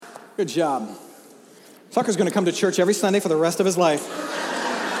Good job. Tucker's going to come to church every Sunday for the rest of his life.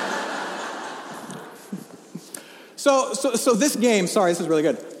 So this game, sorry, this is really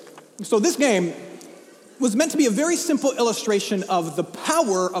good. So this game was meant to be a very simple illustration of the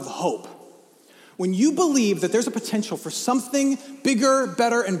power of hope. When you believe that there's a potential for something bigger,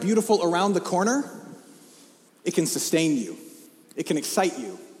 better, and beautiful around the corner, it can sustain you. It can excite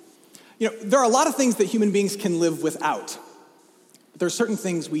you. You know, there are a lot of things that human beings can live without. But there are certain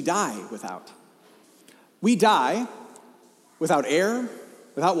things we die without. We die without air,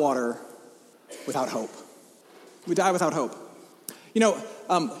 without water, without hope. We die without hope. You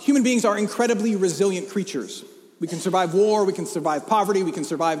know, human beings are incredibly resilient creatures. We can survive war, we can survive poverty, we can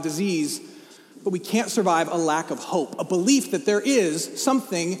survive disease, but we can't survive a lack of hope, a belief that there is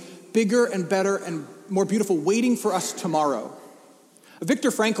something bigger and better and more beautiful waiting for us tomorrow.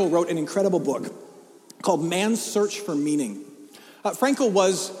 Viktor Frankl wrote an incredible book called Man's Search for Meaning. Frankl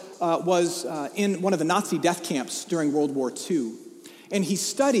was in one of the Nazi death camps during World War II, and he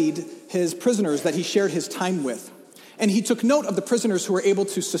studied his prisoners that he shared his time with. And he took note of the prisoners who were able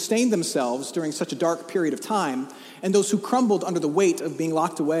to sustain themselves during such a dark period of time, and those who crumbled under the weight of being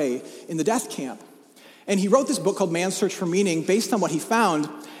locked away in the death camp. And he wrote this book called Man's Search for Meaning based on what he found,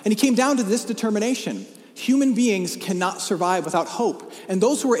 and he came down to this determination. Human beings cannot survive without hope. And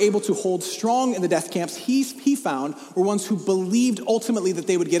those who were able to hold strong in the death camps, he found, were ones who believed ultimately that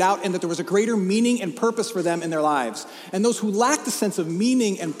they would get out and that there was a greater meaning and purpose for them in their lives. And those who lacked a sense of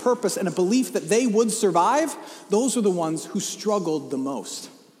meaning and purpose and a belief that they would survive, those are the ones who struggled the most.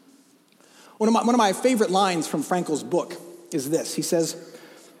 One of my favorite lines from Frankl's book is this. He says,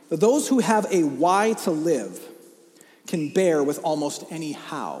 "Those who have a why to live can bear with almost any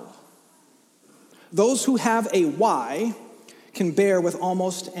how." Those who have a why can bear with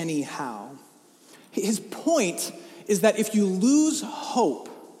almost any how. His point is that if you lose hope,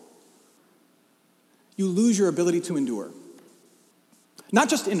 you lose your ability to endure. Not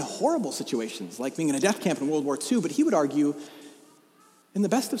just in horrible situations, like being in a death camp in World War II, but he would argue in the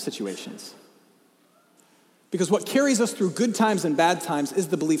best of situations. Because what carries us through good times and bad times is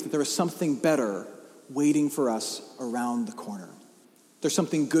the belief that there is something better waiting for us around the corner. There's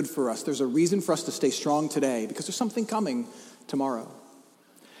something good for us. There's a reason for us to stay strong today because there's something coming tomorrow.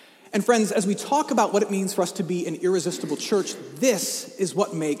 And friends, as we talk about what it means for us to be an irresistible church, this is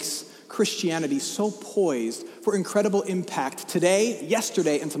what makes Christianity so poised for incredible impact today,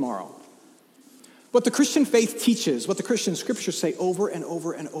 yesterday, and tomorrow. What the Christian faith teaches, what the Christian scriptures say over and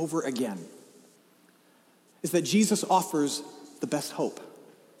over and over again, is that Jesus offers the best hope.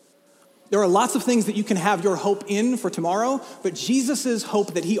 There are lots of things that you can have your hope in for tomorrow, but Jesus'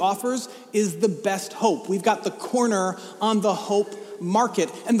 hope that he offers is the best hope. We've got the corner on the hope market,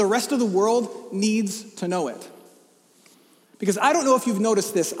 and the rest of the world needs to know it. Because I don't know if you've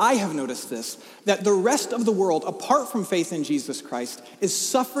noticed this, I have noticed this, that the rest of the world, apart from faith in Jesus Christ, is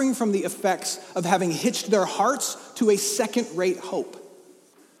suffering from the effects of having hitched their hearts to a second-rate hope.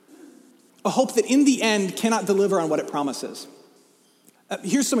 A hope that in the end cannot deliver on what it promises.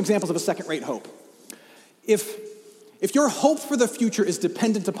 Here's some examples of a second-rate hope. If your hope for the future is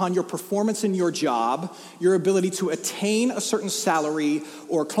dependent upon your performance in your job, your ability to attain a certain salary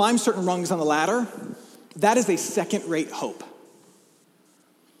or climb certain rungs on the ladder, that is a second-rate hope.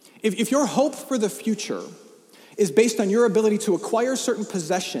 If your hope for the future is based on your ability to acquire certain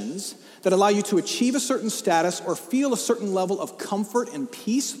possessions that allow you to achieve a certain status or feel a certain level of comfort and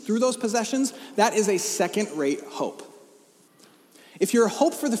peace through those possessions, that is a second-rate hope. If your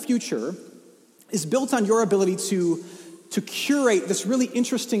hope for the future is built on your ability to curate this really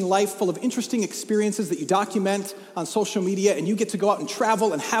interesting life full of interesting experiences that you document on social media and you get to go out and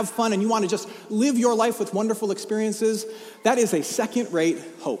travel and have fun and you want to just live your life with wonderful experiences, that is a second-rate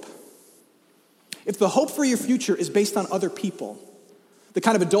hope. If the hope for your future is based on other people, the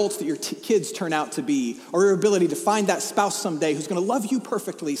kind of adults that your kids turn out to be, or your ability to find that spouse someday who's going to love you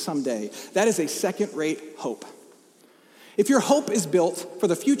perfectly someday, that is a second-rate hope. If your hope is built for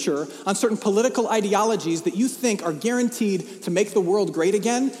the future on certain political ideologies that you think are guaranteed to make the world great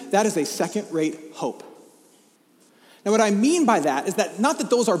again, that is a second-rate hope. Now, what I mean by that is that not that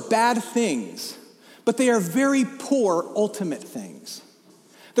those are bad things, but they are very poor ultimate things.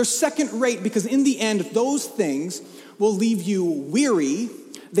 They're second-rate because in the end, those things will leave you weary,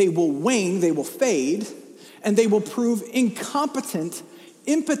 they will wane, they will fade, and they will prove impotent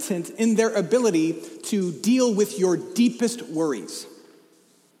in their ability to deal with your deepest worries.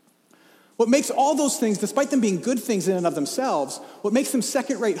 What makes all those things, despite them being good things in and of themselves, what makes them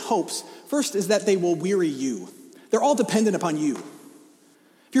second-rate hopes, first is that they will weary you. They're all dependent upon you.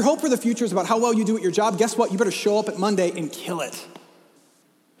 If your hope for the future is about how well you do at your job, guess what? You better show up at Monday and kill it.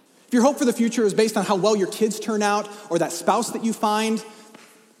 if your hope for the future is based on how well your kids turn out or that spouse that you find,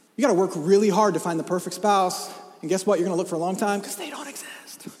 you got to work really hard to find the perfect spouse. And guess what? You're going to look for a long time because they don't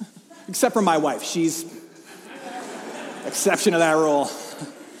exist. Except for my wife. She's exception to that rule. Or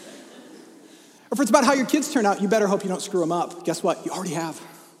if it's about how your kids turn out, you better hope you don't screw them up. Guess what? You already have.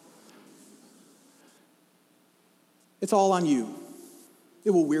 It's all on you. It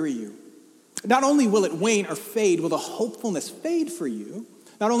will weary you. Not only will it wane or fade, will the hopefulness fade for you.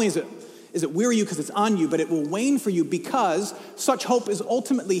 Not only is it weary you because it's on you, but it will wane for you because such hope is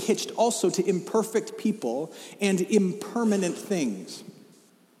ultimately hitched also to imperfect people and impermanent things.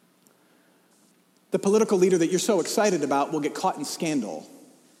 The political leader that you're so excited about will get caught in scandal.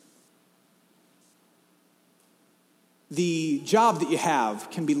 The job that you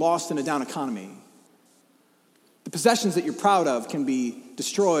have can be lost in a down economy. The possessions that you're proud of can be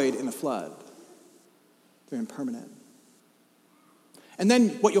destroyed in a flood. They're impermanent. And then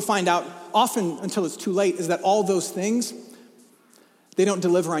what you'll find out, often until it's too late, is that all those things, they don't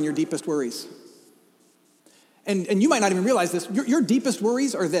deliver on your deepest worries. And you might not even realize this. Your deepest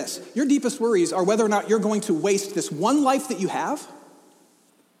worries are this. Your deepest worries are whether or not you're going to waste this one life that you have,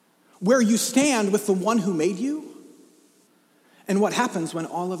 where you stand with the one who made you, and what happens when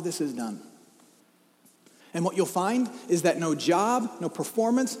all of this is done. And what you'll find is that no job, no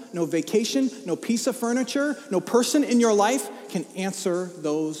performance, no vacation, no piece of furniture, no person in your life can answer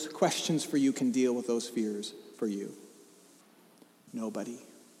those questions for you, can deal with those fears for you. Nobody.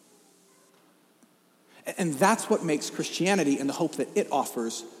 And that's what makes Christianity and the hope that it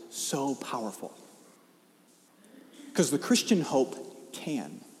offers so powerful. Because the Christian hope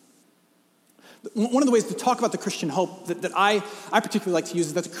can. One of the ways to talk about the Christian hope that I particularly like to use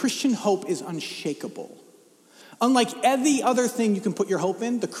is that the Christian hope is unshakable. Unlike any other thing you can put your hope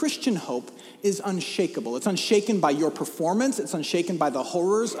in, the Christian hope is unshakable. It's unshaken by your performance. It's unshaken by the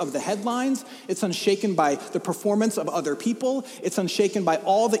horrors of the headlines. It's unshaken by the performance of other people. It's unshaken by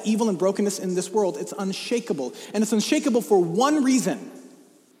all the evil and brokenness in this world. It's unshakable. And it's unshakable for one reason.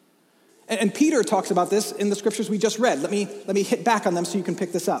 And Peter talks about this in the scriptures we just read. Let me hit back on them so you can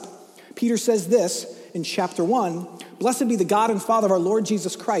pick this up. Peter says this in chapter 1, "Blessed be the God and Father of our Lord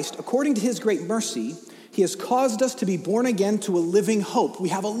Jesus Christ. According to his great mercy, he has caused us to be born again to a living hope." We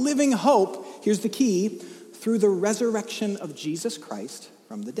have a living hope, here's the key, through the resurrection of Jesus Christ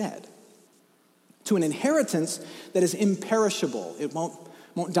from the dead. To an inheritance that is imperishable. It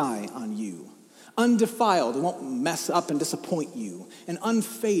won't die on you. Undefiled, it won't mess up and disappoint you. And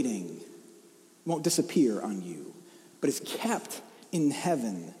unfading, it won't disappear on you. But it's kept in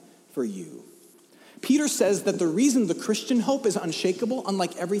heaven for you. Peter says that the reason the Christian hope is unshakable,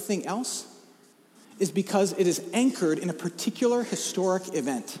 unlike everything else, is because it is anchored in a particular historic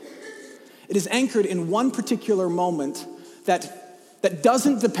event. It is anchored in one particular moment that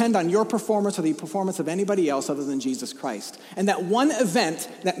doesn't depend on your performance or the performance of anybody else other than Jesus Christ. And that one event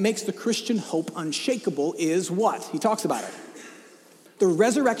that makes the Christian hope unshakable is what? He talks about it. The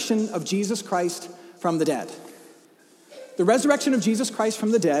resurrection of Jesus Christ from the dead. The resurrection of Jesus Christ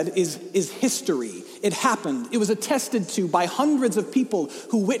from the dead is history. It happened. It was attested to by hundreds of people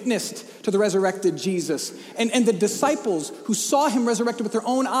who witnessed to the resurrected Jesus. And the disciples who saw him resurrected with their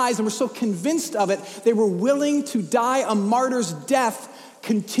own eyes and were so convinced of it, they were willing to die a martyr's death,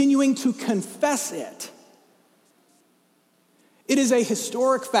 continuing to confess it. It is a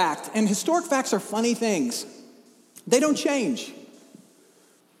historic fact, and historic facts are funny things. They don't change.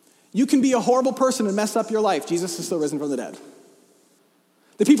 You can be a horrible person and mess up your life. Jesus is still risen from the dead.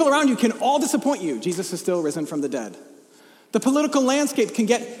 The people around you can all disappoint you. Jesus is still risen from the dead. The political landscape can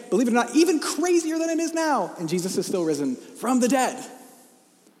get, believe it or not, even crazier than it is now. And Jesus is still risen from the dead.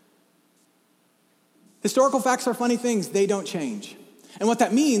 Historical facts are funny things. They don't change. And what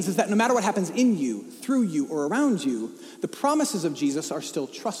that means is that no matter what happens in you, through you, or around you, the promises of Jesus are still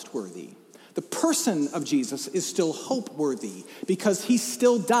trustworthy. The person of Jesus is still hope-worthy because he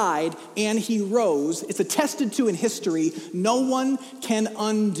still died and he rose. It's attested to in history. No one can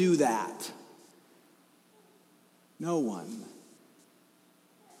undo that. No one.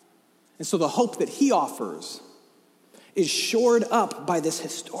 And so the hope that he offers is shored up by this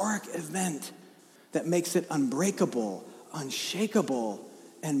historic event that makes it unbreakable, unshakable,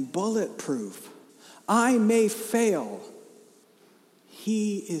 and bulletproof. I may fail.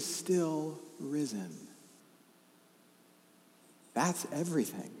 He is still risen. That's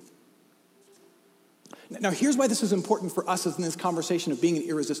everything. Now, here's why this is important for us in this conversation of being an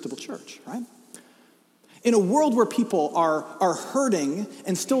irresistible church, right? In a world where people are hurting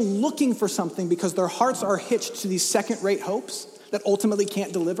and still looking for something because their hearts are hitched to these second-rate hopes that ultimately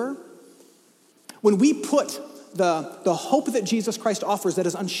can't deliver, when we put the hope that Jesus Christ offers that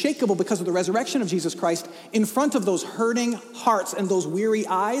is unshakable because of the resurrection of Jesus Christ in front of those hurting hearts and those weary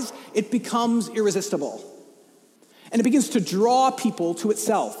eyes, it becomes irresistible. And it begins to draw people to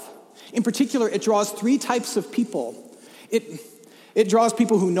itself. In particular, it draws three types of people. It draws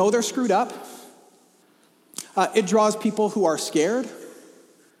people who know they're screwed up. It draws people who are scared.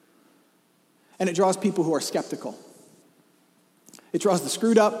 And it draws people who are skeptical. It draws the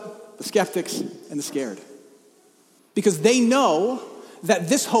screwed up, the skeptics, and the scared. Because they know that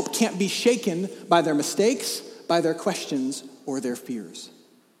this hope can't be shaken by their mistakes, by their questions, or their fears.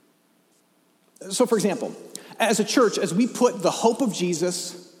 So, for example, as a church, as we put the hope of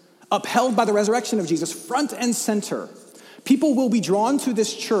Jesus, upheld by the resurrection of Jesus, front and center, people will be drawn to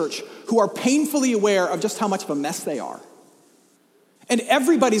this church who are painfully aware of just how much of a mess they are. And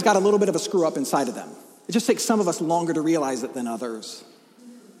everybody's got a little bit of a screw up inside of them. It just takes some of us longer to realize it than others.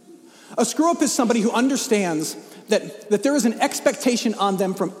 A screw up is somebody who understands that there is an expectation on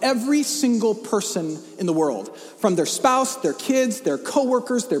them from every single person in the world, from their spouse, their kids, their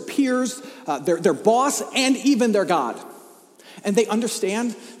coworkers, their peers, their boss, and even their God. And they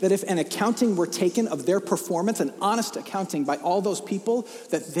understand that if an accounting were taken of their performance, an honest accounting by all those people,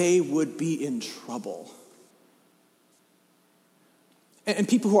 that they would be in trouble. And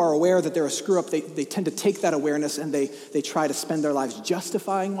people who are aware that they're a screw-up, they tend to take that awareness and they try to spend their lives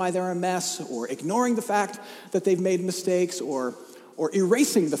justifying why they're a mess, or ignoring the fact that they've made mistakes, or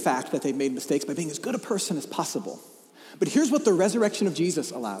erasing the fact that they've made mistakes by being as good a person as possible. But here's what the resurrection of Jesus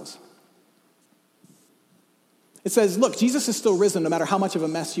allows. It says, look, Jesus is still risen no matter how much of a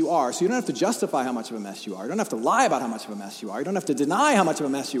mess you are, so you don't have to justify how much of a mess you are. You don't have to lie about how much of a mess you are. You don't have to deny how much of a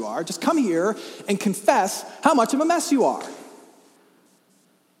mess you are. Just come here and confess how much of a mess you are.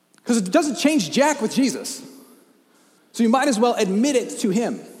 Because it doesn't change jack with Jesus. So you might as well admit it to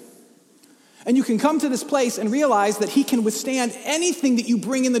him. And you can come to this place and realize that he can withstand anything that you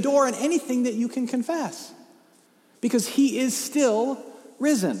bring in the door and anything that you can confess. Because he is still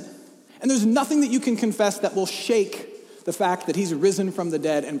risen. And there's nothing that you can confess that will shake the fact that he's risen from the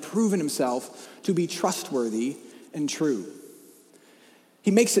dead and proven himself to be trustworthy and true. He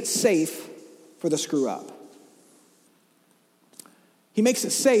makes it safe for the screw up. He makes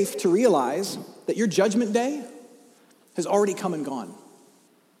it safe to realize that your judgment day has already come and gone.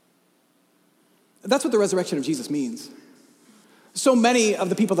 That's what the resurrection of Jesus means. So many of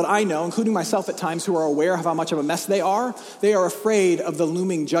the people that I know, including myself at times, who are aware of how much of a mess they are afraid of the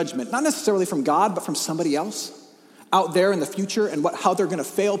looming judgment, not necessarily from God, but from somebody else out there in the future, and how they're going to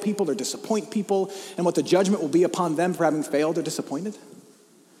fail people or disappoint people, and what the judgment will be upon them for having failed or disappointed.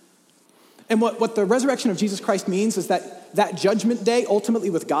 And what the resurrection of Jesus Christ means is that judgment day, ultimately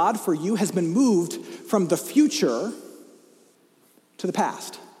with God for you, has been moved from the future to the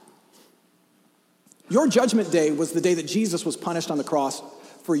past. Your judgment day was the day that Jesus was punished on the cross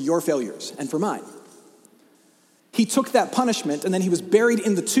for your failures and for mine. He took that punishment and then he was buried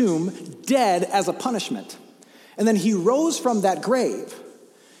in the tomb, dead as a punishment. And then he rose from that grave.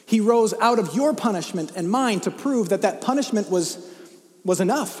 He rose out of your punishment and mine to prove that punishment was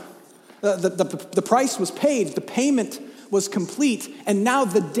enough. The price was paid, the payment was complete, and now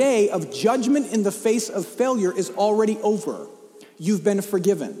the day of judgment in the face of failure is already over. You've been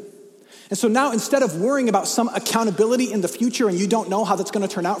forgiven. And so now, instead of worrying about some accountability in the future and you don't know how that's going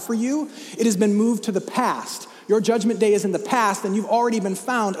to turn out for you, it has been moved to the past. Your judgment day is in the past, and you've already been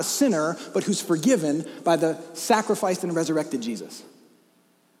found a sinner, but who's forgiven by the sacrificed and resurrected Jesus.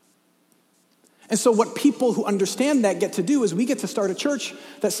 And so what people who understand that get to do is we get to start a church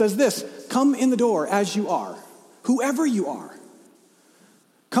that says this: come in the door as you are, whoever you are.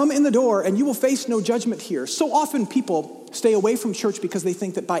 Come in the door and you will face no judgment here. So often people stay away from church because they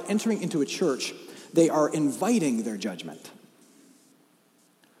think that by entering into a church, they are inviting their judgment.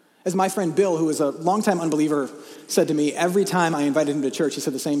 As my friend Bill, who is a longtime unbeliever, said to me every time I invited him to church, he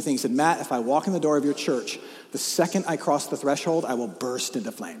said the same thing. He said, Matt, if I walk in the door of your church, the second I cross the threshold, I will burst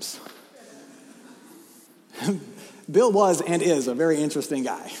into flames. Bill was and is a very interesting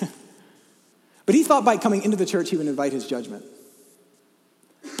guy. But he thought by coming into the church, he would invite his judgment.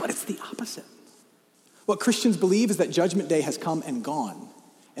 But it's the opposite. What Christians believe is that judgment day has come and gone,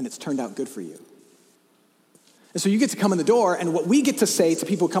 and it's turned out good for you. And so you get to come in the door, and what we get to say to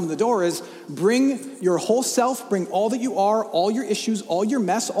people who come in the door is, bring your whole self, bring all that you are, all your issues, all your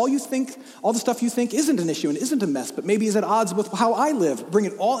mess, all the stuff you think isn't an issue and isn't a mess, but maybe is at odds with how I live. Bring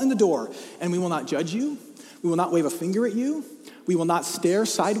it all in the door, and we will not judge you. We will not wave a finger at you. We will not stare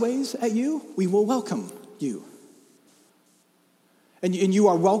sideways at you. We will welcome you. And you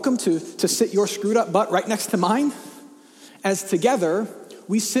are welcome to sit your screwed up butt right next to mine, as together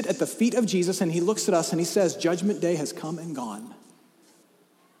we sit at the feet of Jesus and he looks at us and he says, judgment day has come and gone.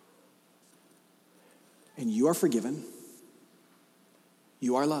 And you are forgiven.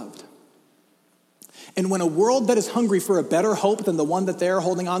 You are loved. And when a world that is hungry for a better hope than the one that they're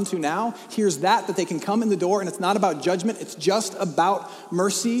holding on to now hears that they can come in the door and it's not about judgment, it's just about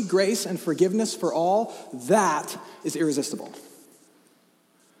mercy, grace, and forgiveness for all, that is irresistible.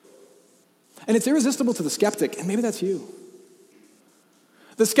 And it's irresistible to the skeptic, and maybe that's you.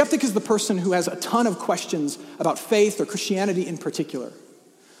 The skeptic is the person who has a ton of questions about faith or Christianity in particular.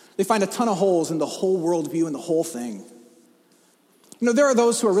 They find a ton of holes in the whole worldview and the whole thing. You know, there are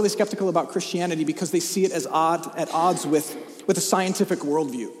those who are really skeptical about Christianity because they see it as at odds with a scientific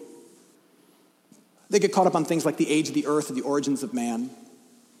worldview. They get caught up on things like the age of the earth and the origins of man.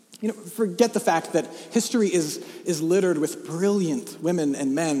 You know, forget the fact that history is littered with brilliant women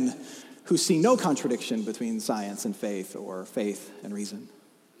and men who see no contradiction between science and faith or faith and reason.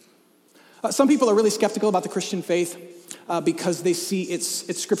 Some people are really skeptical about the Christian faith because they see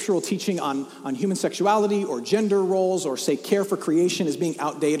its scriptural teaching on human sexuality or gender roles or, say, care for creation as being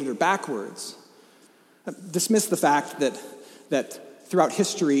outdated or backwards. Dismiss the fact that throughout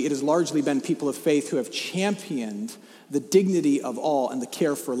history it has largely been people of faith who have championed the dignity of all and the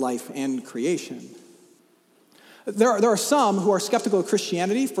care for life and creation. There are some who are skeptical of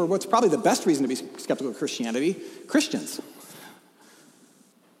Christianity for what's probably the best reason to be skeptical of Christianity: Christians.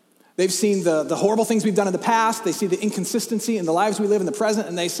 They've seen the horrible things we've done in the past. They see the inconsistency in the lives we live in the present,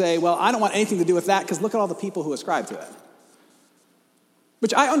 and they say, well, I don't want anything to do with that because look at all the people who ascribe to it.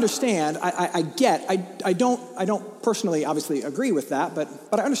 Which I understand, I get. I don't personally obviously agree with that, but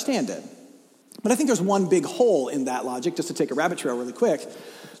I understand it. But I think there's one big hole in that logic, just to take a rabbit trail really quick.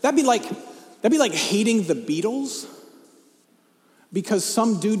 That'd be like hating the Beatles because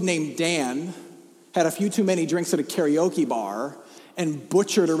some dude named Dan had a few too many drinks at a karaoke bar and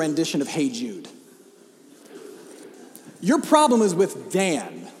butchered a rendition of Hey Jude. Your problem is with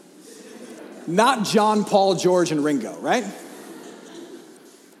Dan, not John, Paul, George, and Ringo, right?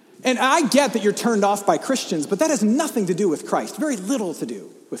 And I get that you're turned off by Christians, but that has nothing to do with Christ. Very little to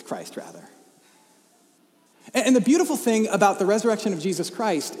do with Christ, rather. And the beautiful thing about the resurrection of Jesus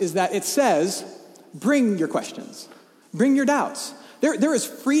Christ is that it says, bring your questions, bring your doubts. There is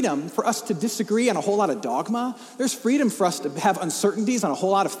freedom for us to disagree on a whole lot of dogma. There's freedom for us to have uncertainties on a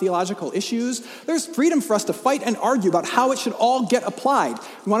whole lot of theological issues. There's freedom for us to fight and argue about how it should all get applied.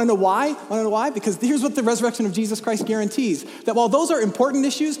 You want to know why? Because here's what the resurrection of Jesus Christ guarantees: that while those are important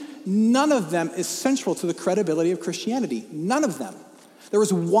issues, none of them is central to the credibility of Christianity. None of them. There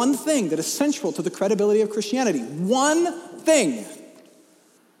is one thing that is central to the credibility of Christianity. One thing: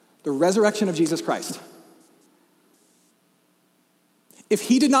 the resurrection of Jesus Christ. If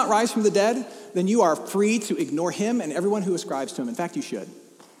he did not rise from the dead, then you are free to ignore him and everyone who ascribes to him. In fact, you should.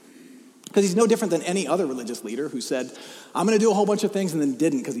 Because he's no different than any other religious leader who said, I'm going to do a whole bunch of things and then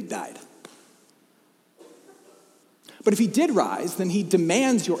didn't because he died. But if he did rise, then he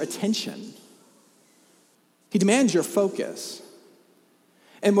demands your attention. He demands your focus.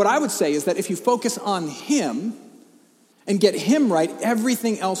 And what I would say is that if you focus on him and get him right,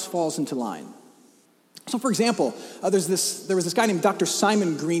 everything else falls into line. So for example, there was this guy named Dr.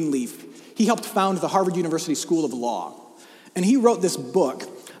 Simon Greenleaf. He helped found the Harvard University School of Law. And he wrote this book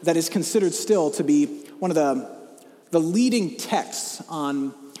that is considered still to be one of the leading texts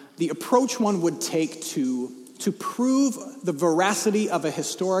on the approach one would take to prove the veracity of a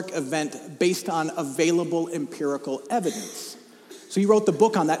historic event based on available empirical evidence. So he wrote the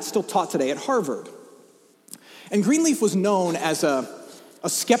book on that, still taught today at Harvard. And Greenleaf was known as a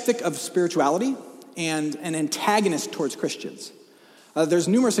skeptic of spirituality and an antagonist towards Christians. There's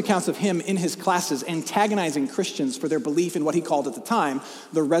numerous accounts of him in his classes antagonizing Christians for their belief in what he called at the time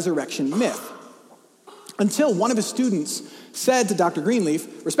the resurrection myth. Until one of his students said to Dr.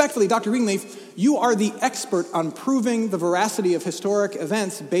 Greenleaf, respectfully, Dr. Greenleaf, you are the expert on proving the veracity of historic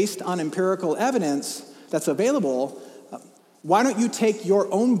events based on empirical evidence that's available. Why don't you take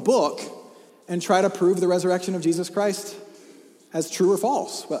your own book and try to prove the resurrection of Jesus Christ as true or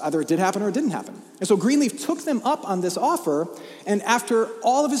false? Well, either it did happen or it didn't happen. And so Greenleaf took them up on this offer, and after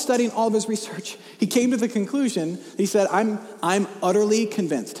all of his study and all of his research, he came to the conclusion, he said, I'm utterly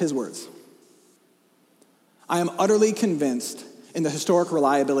convinced, his words, I am utterly convinced in the historic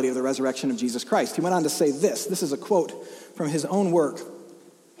reliability of the resurrection of Jesus Christ. He went on to say this is a quote from his own work.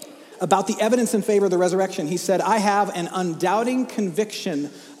 About the evidence in favor of the resurrection, he said, I have an undoubting conviction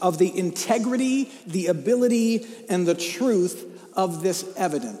of the integrity, the ability, and the truth of this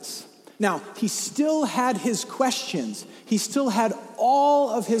evidence. Now, he still had his questions. He still had all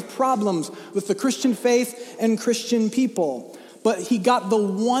of his problems with the Christian faith and Christian people. but he got the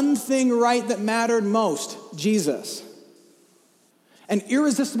one thing right that mattered most, Jesus. And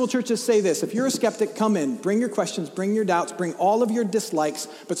irresistible churches say this: if you're a skeptic, come in, bring your questions, bring your doubts, bring all of your dislikes,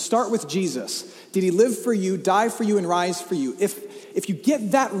 but start with Jesus. Did he live for you, die for you, and rise for you? If you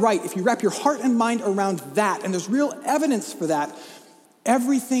get that right, if you wrap your heart and mind around that, and there's real evidence for that,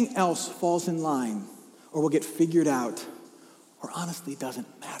 everything else falls in line or will get figured out, or honestly doesn't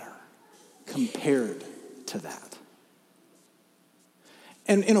matter compared to that.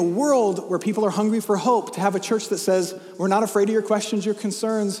 And in a world where people are hungry for hope, to have a church that says, we're not afraid of your questions, your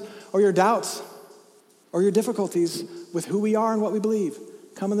concerns, or your doubts, or your difficulties with who we are and what we believe,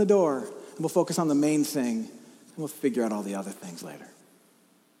 come in the door, and we'll focus on the main thing, and we'll figure out all the other things later.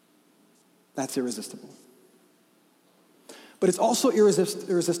 That's irresistible. But it's also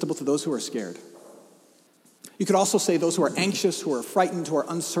irresistible to those who are scared. You could also say those who are anxious, who are frightened, who are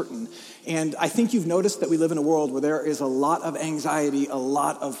uncertain. And I think you've noticed that we live in a world where there is a lot of anxiety, a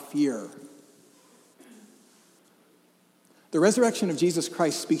lot of fear. The resurrection of Jesus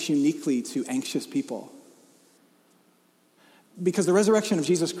Christ speaks uniquely to anxious people, because the resurrection of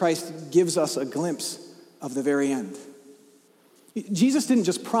Jesus Christ gives us a glimpse of the very end. Jesus didn't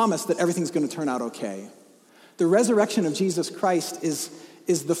just promise that everything's going to turn out okay. The resurrection of Jesus Christ is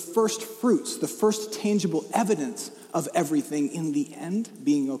the first fruits, the first tangible evidence of everything in the end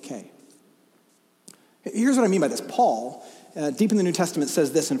being okay. Here's what I mean by this. Paul, deep in the New Testament,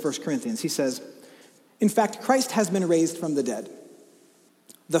 says this in 1 Corinthians. He says, in fact, Christ has been raised from the dead,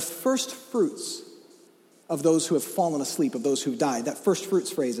 the first fruits of those who have fallen asleep, of those who've died. That first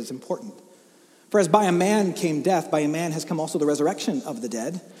fruits phrase is important. For as by a man came death, by a man has come also the resurrection of the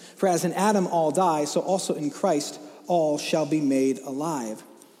dead. For as in Adam all die, so also in Christ all shall be made alive.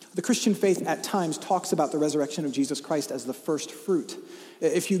 The Christian faith at times talks about the resurrection of Jesus Christ as the first fruit.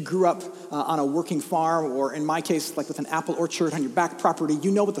 If you grew up on a working farm, or in my case, like with an apple orchard on your back property,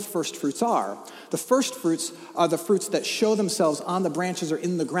 you know what the first fruits are. The first fruits are the fruits that show themselves on the branches or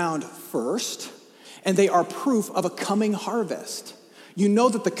in the ground first, and they are proof of a coming harvest. You know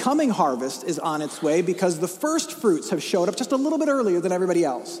that the coming harvest is on its way because the first fruits have showed up just a little bit earlier than everybody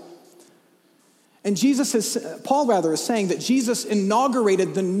else. And Paul is saying that Jesus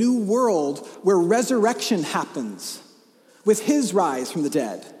inaugurated the new world where resurrection happens with his rise from the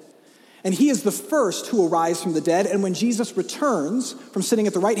dead. And he is the first who will rise from the dead. And when Jesus returns from sitting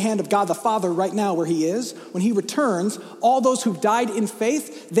at the right hand of God the Father right now where he is, when he returns, all those who've died in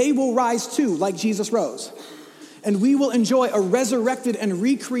faith, they will rise too, like Jesus rose. And we will enjoy a resurrected and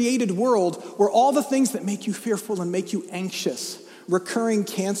recreated world where all the things that make you fearful and make you anxious, recurring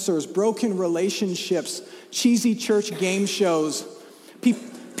cancers, broken relationships, cheesy church game shows,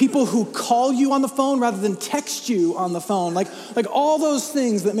 people who call you on the phone rather than text you on the phone, like all those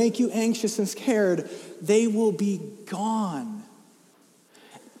things that make you anxious and scared, they will be gone.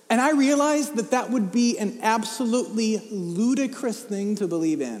 And I realize that would be an absolutely ludicrous thing to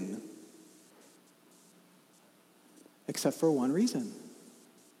believe in. Except for one reason.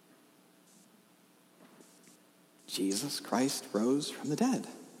 Jesus Christ rose from the dead.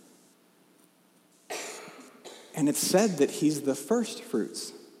 And it's said that he's the first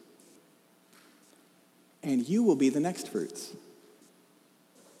fruits. And you will be the next fruits.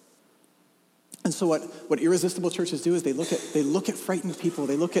 And so what irresistible churches do is they look at frightened people,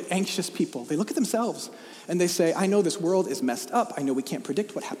 they look at anxious people, they look at themselves, and they say, I know this world is messed up. I know we can't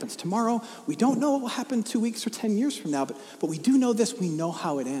predict what happens tomorrow. We don't know what will happen 2 weeks or 10 years from now, but we do know this, we know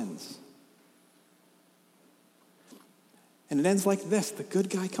how it ends. And it ends like this: the good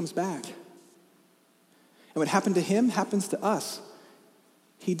guy comes back. And what happened to him happens to us.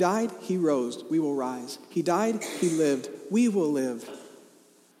 He died, he rose, we will rise. He died, he lived, we will live.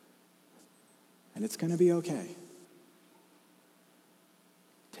 And it's going to be okay.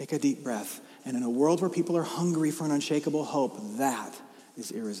 Take a deep breath. And in a world where people are hungry for an unshakable hope, that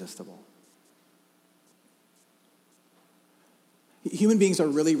is irresistible. Human beings are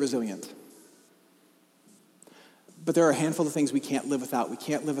really resilient. But there are a handful of things we can't live without. We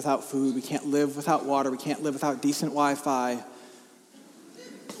can't live without food. We can't live without water. We can't live without decent Wi-Fi.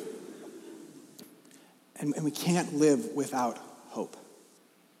 And we can't live without hope.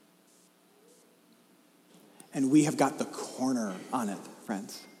 And we have got the corner on it,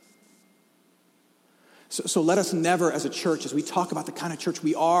 friends. So let us never, as a church, as we talk about the kind of church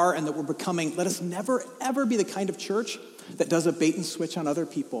we are and that we're becoming, let us never, ever be the kind of church that does a bait and switch on other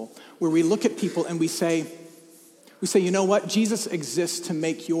people, where we look at people and we say, you know what? Jesus exists to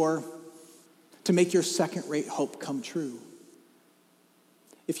make your second-rate hope come true.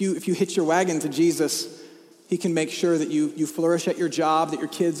 If you hitch your wagon to Jesus, he can make sure that you flourish at your job, that your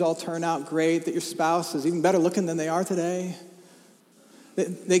kids all turn out great, that your spouse is even better looking than they are today.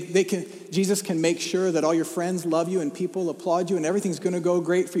 Jesus can make sure that all your friends love you and people applaud you and everything's going to go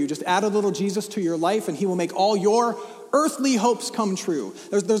great for you. Just add a little Jesus to your life and he will make all your earthly hopes come true.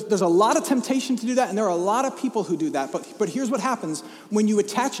 There's a lot of temptation to do that, and there are a lot of people who do that. But here's what happens. When you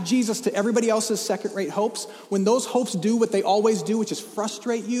attach Jesus to everybody else's second-rate hopes, when those hopes do what they always do, which is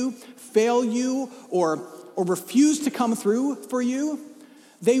frustrate you, fail you, or refuse to come through for you,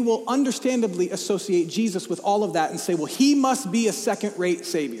 they will understandably associate Jesus with all of that and say, well, he must be a second-rate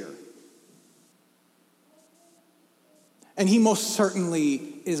Savior. And he most certainly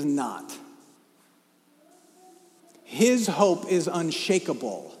is not. His hope is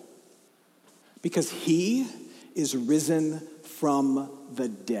unshakable because he is risen from the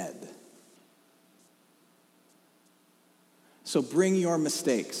dead. So bring your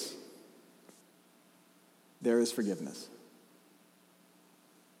mistakes. There is forgiveness.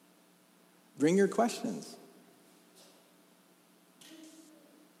 Bring your questions.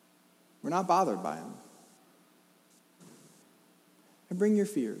 We're not bothered by them. And bring your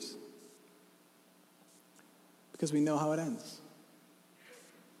fears. Because we know how it ends.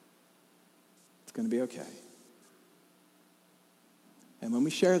 It's going to be okay. And when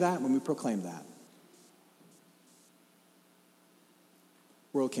we share that, when we proclaim that,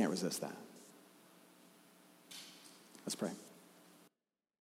 the world can't resist that. Let's pray.